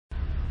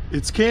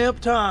It's camp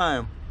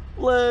time.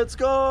 Let's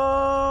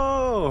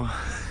go.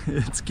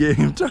 It's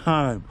game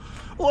time.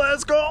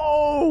 Let's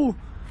go.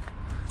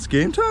 It's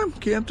game time,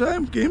 camp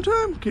time, game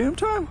time, camp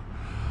time.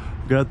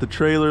 Got the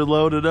trailer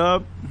loaded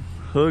up,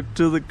 hooked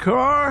to the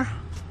car.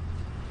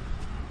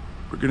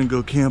 We're gonna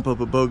go camp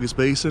up at Bogus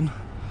Basin.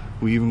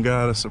 We even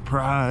got a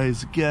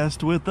surprise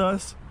guest with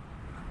us.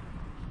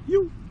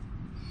 You.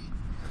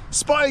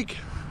 Spike.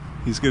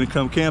 He's gonna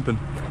come camping.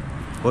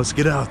 Let's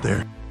get out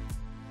there.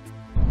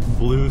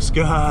 Blue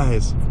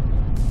skies.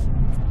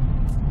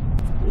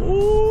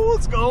 Ooh,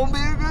 it's gonna be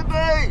a good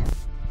day.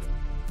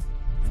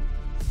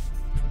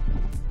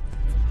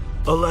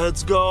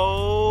 Let's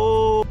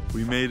go.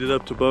 We made it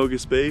up to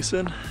Bogus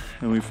Basin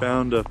and we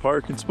found a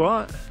parking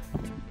spot.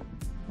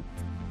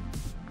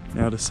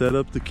 Now to set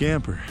up the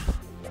camper.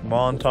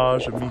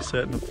 Montage of me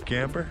setting up the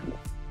camper.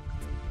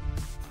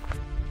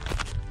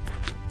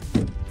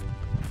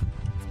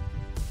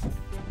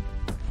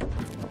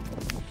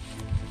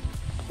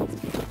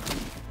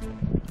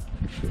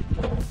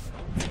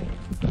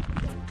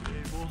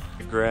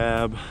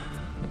 Grab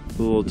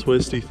the little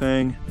twisty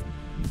thing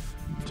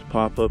to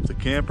pop up the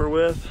camper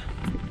with.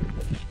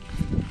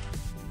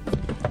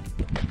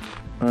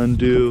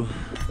 Undo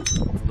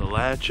the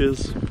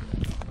latches.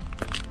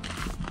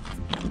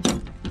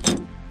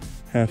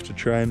 Have to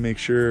try and make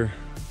sure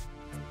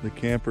the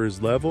camper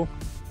is level.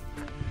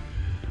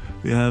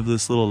 We have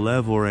this little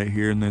level right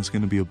here and there's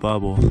going to be a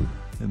bubble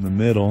in the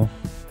middle.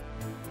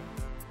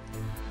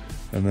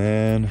 And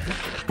then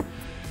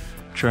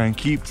try and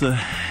keep the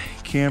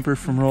camper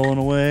from rolling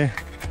away.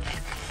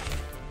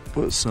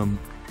 Put some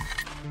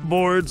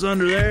boards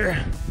under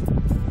there.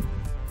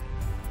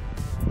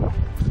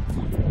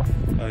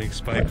 I think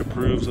Spike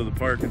approves of the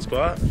parking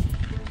spot.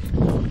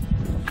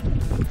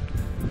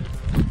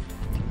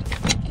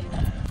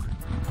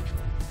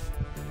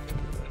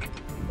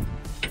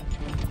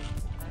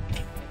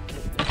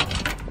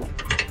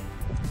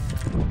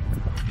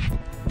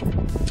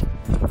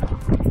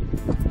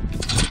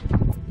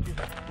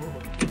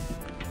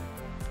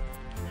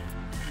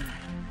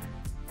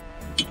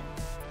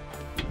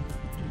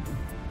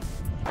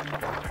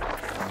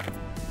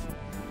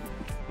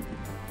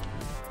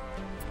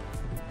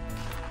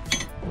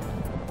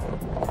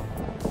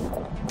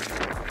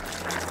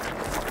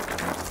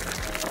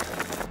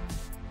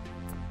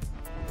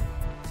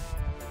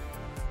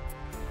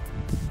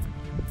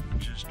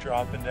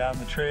 Dropping down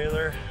the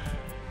trailer,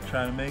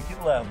 trying to make it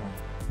level.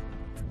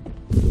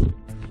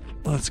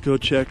 Let's go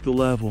check the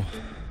level.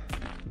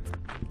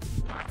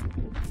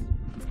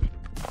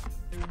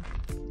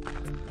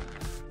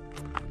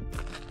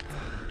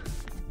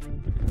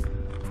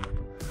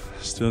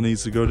 Still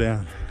needs to go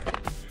down.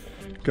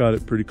 Got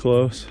it pretty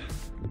close.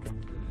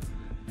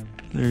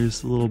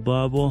 There's the little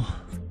bubble.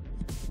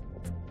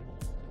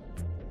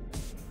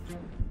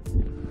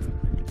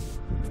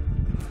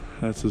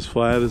 That's as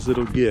flat as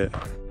it'll get.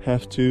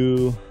 Have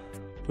to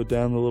put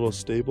down the little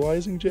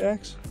stabilizing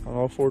jacks on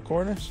all four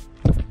corners.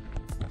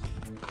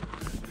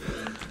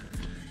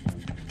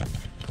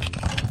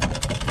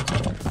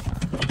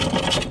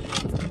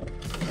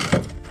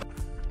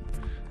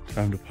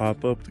 Time to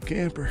pop up the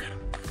camper.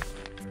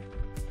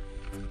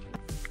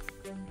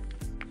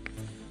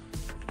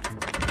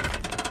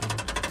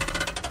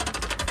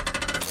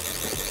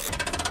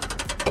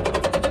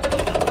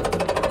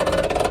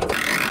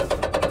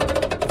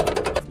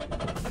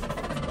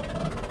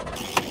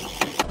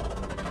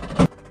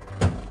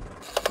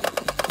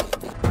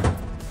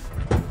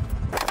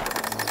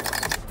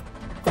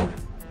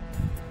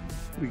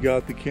 We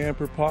got the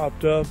camper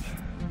popped up,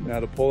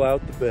 now to pull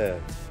out the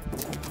bed.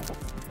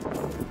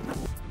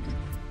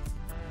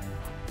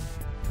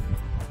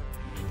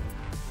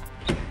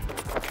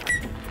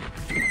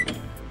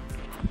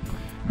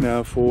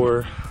 Now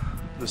for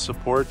the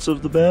supports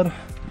of the bed,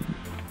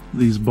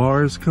 these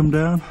bars come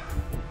down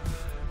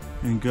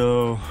and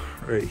go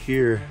right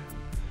here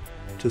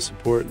to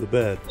support the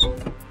bed.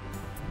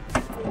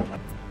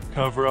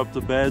 Cover up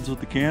the beds with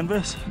the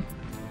canvas.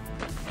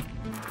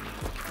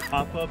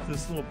 Pop up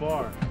this little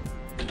bar.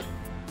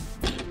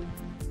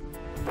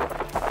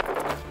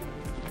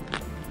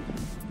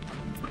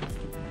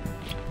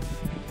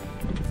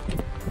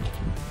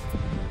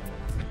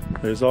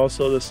 There's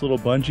also this little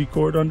bungee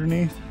cord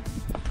underneath.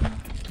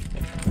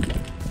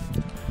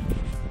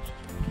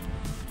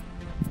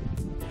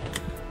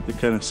 It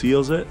kind of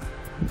seals it.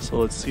 So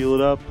let's seal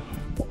it up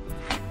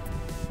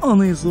on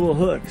these little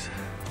hooks.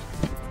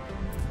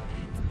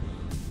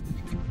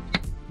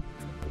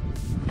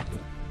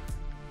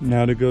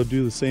 Now to go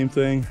do the same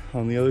thing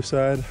on the other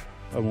side.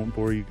 I won't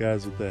bore you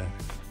guys with that.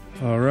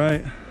 All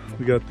right,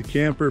 we got the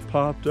camper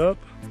popped up.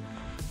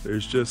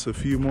 There's just a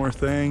few more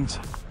things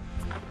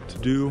to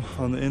do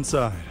on the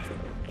inside.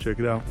 Check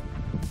it out.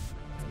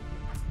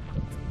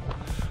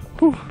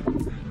 Whew,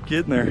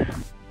 getting there.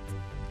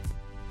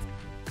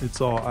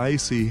 It's all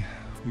icy.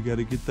 We got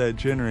to get that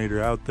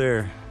generator out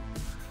there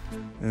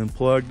and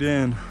plugged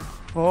in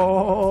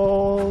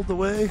all the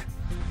way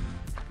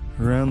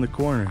around the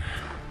corner.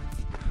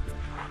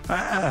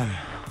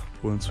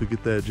 Once we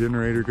get that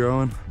generator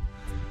going,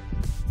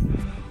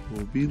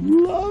 will be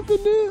loving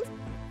it.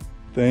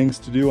 Things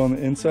to do on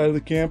the inside of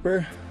the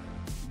camper.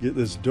 Get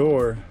this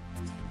door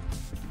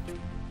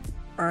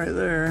right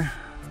there.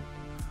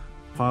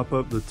 Pop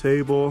up the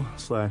table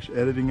 /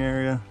 editing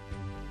area.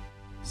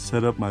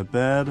 Set up my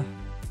bed.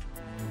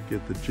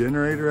 Get the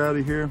generator out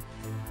of here.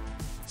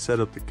 Set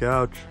up the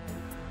couch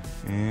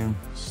and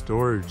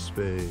storage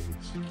space.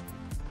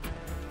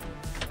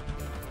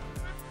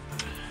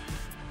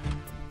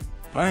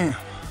 Bam!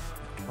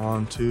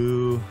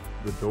 Onto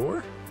the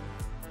door.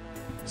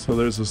 So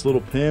there's this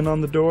little pin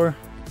on the door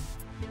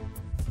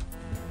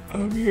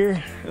over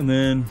here, and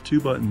then 2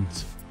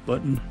 buttons.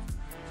 Button.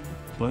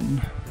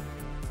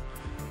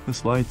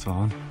 This light's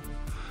on.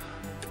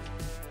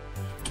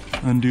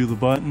 Undo the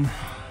button,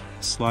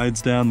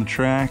 slides down the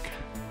track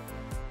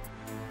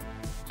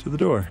to the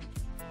door.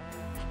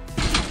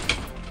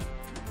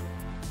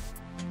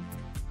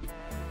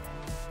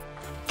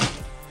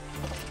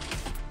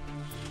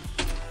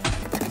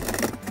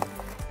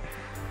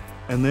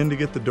 And then to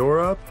get the door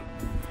up,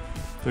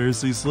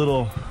 there's these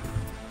little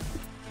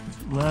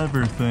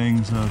lever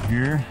things up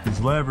here.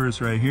 These levers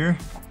right here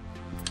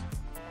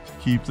to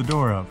keep the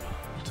door up.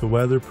 To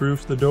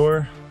weatherproof the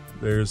door,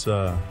 there's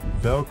a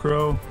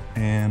Velcro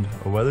and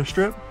a weather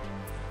strip.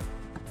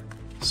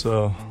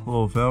 So a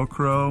little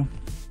Velcro,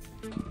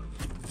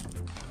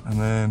 and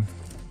then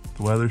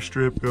the weather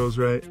strip goes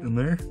right in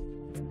there.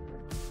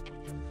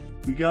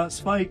 We got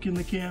Spike in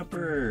the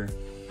camper.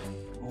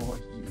 Oh,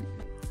 yeah.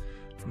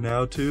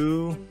 Now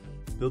to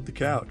build the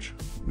couch.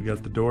 We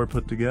got the door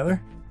put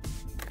together.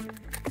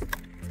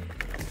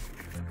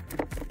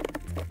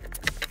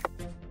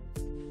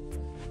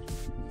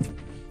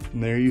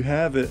 And there you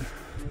have it,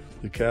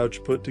 the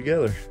couch put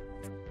together.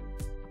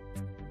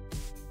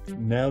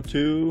 Now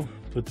to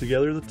put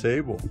together the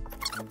table.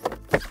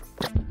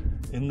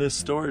 In this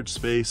storage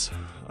space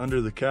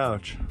under the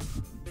couch,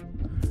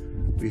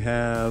 we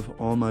have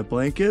all my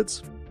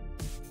blankets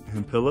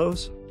and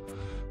pillows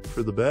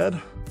for the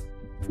bed.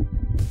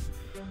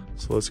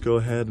 So let's go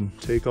ahead and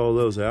take all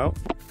those out.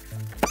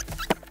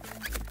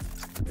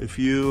 If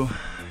you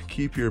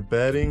keep your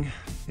bedding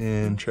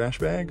in trash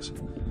bags,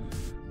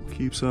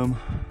 keeps them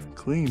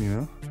clean, you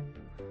know,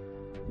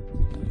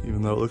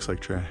 even though it looks like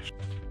trash.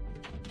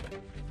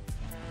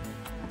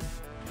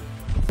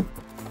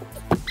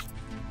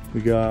 We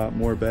got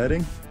more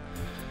bedding,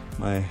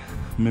 my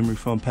memory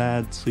foam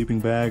pad, sleeping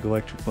bag,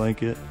 electric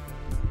blanket.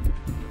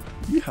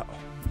 Yeah.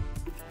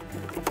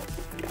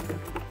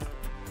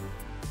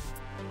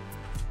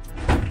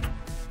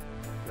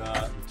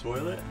 Got the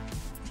toilet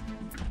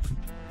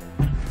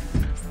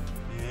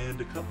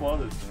and a couple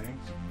other things.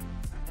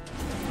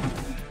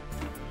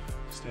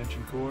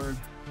 Extension cord.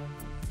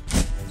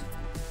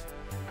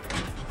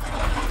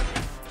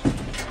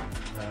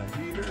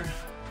 Heater.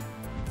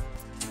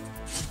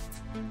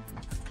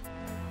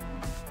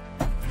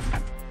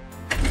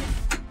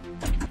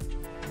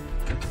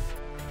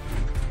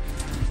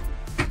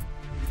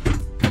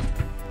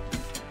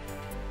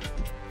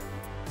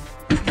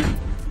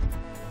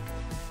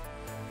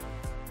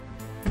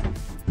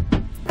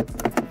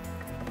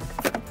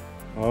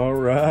 All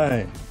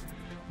right,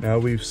 now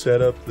we've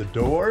set up the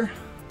door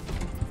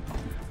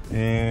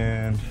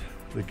and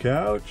the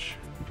couch,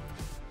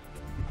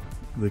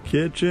 the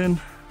kitchen,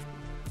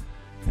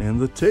 and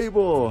the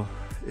table,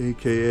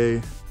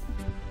 aka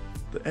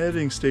the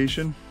editing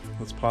station.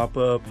 Let's pop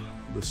up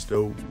the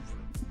stove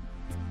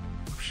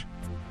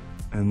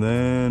and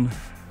then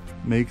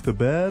make the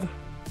bed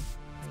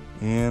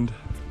and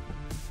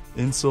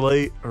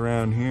insulate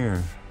around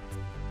here.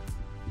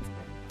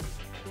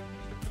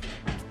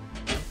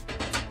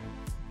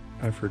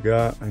 I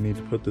forgot I need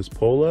to put this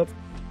pole up.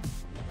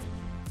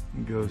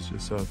 It goes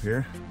just up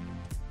here.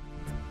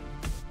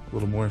 A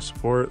little more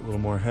support, a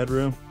little more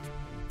headroom.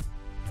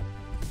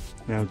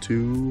 Now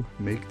to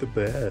make the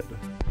bed.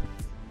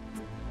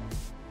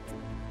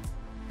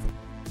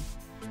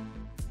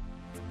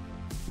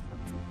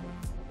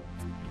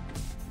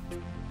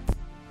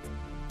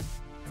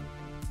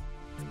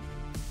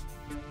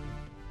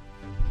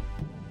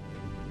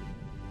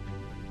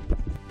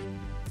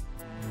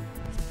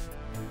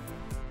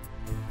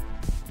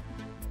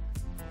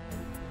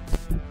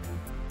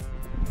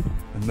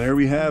 And there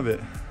we have it.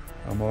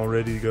 I'm all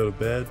ready to go to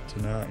bed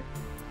tonight.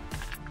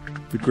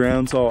 The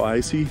ground's all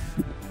icy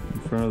in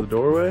front of the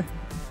doorway,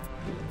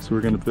 so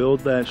we're gonna build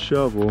that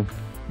shovel,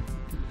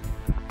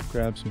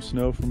 grab some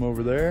snow from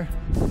over there,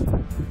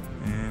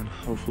 and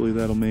hopefully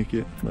that'll make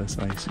it less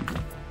icy.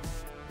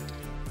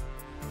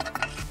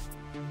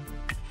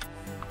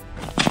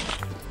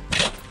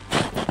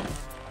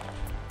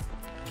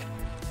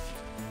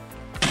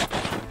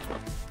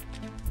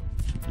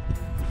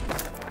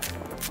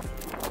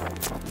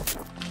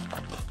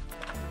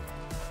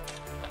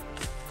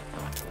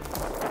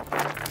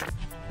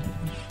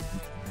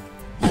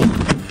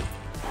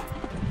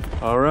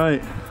 All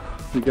right,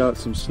 we got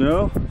some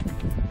snow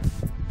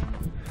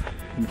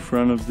in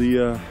front of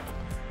the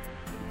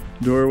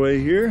doorway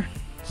here.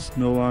 It's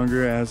no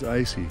longer as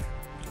icy.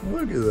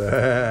 Look at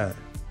that.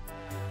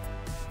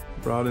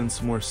 Brought in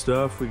some more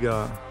stuff. We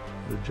got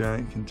The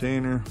giant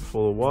container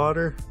full of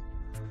water,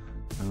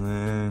 and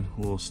then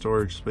a little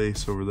storage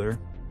space over there.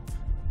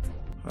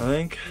 I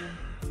think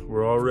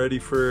we're all ready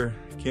for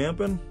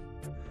camping.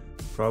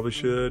 Probably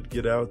should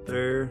get out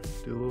there,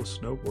 do a little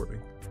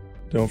snowboarding.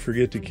 Don't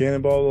forget to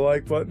cannonball the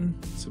like button,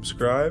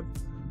 subscribe,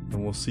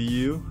 and we'll see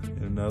you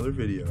in another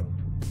video.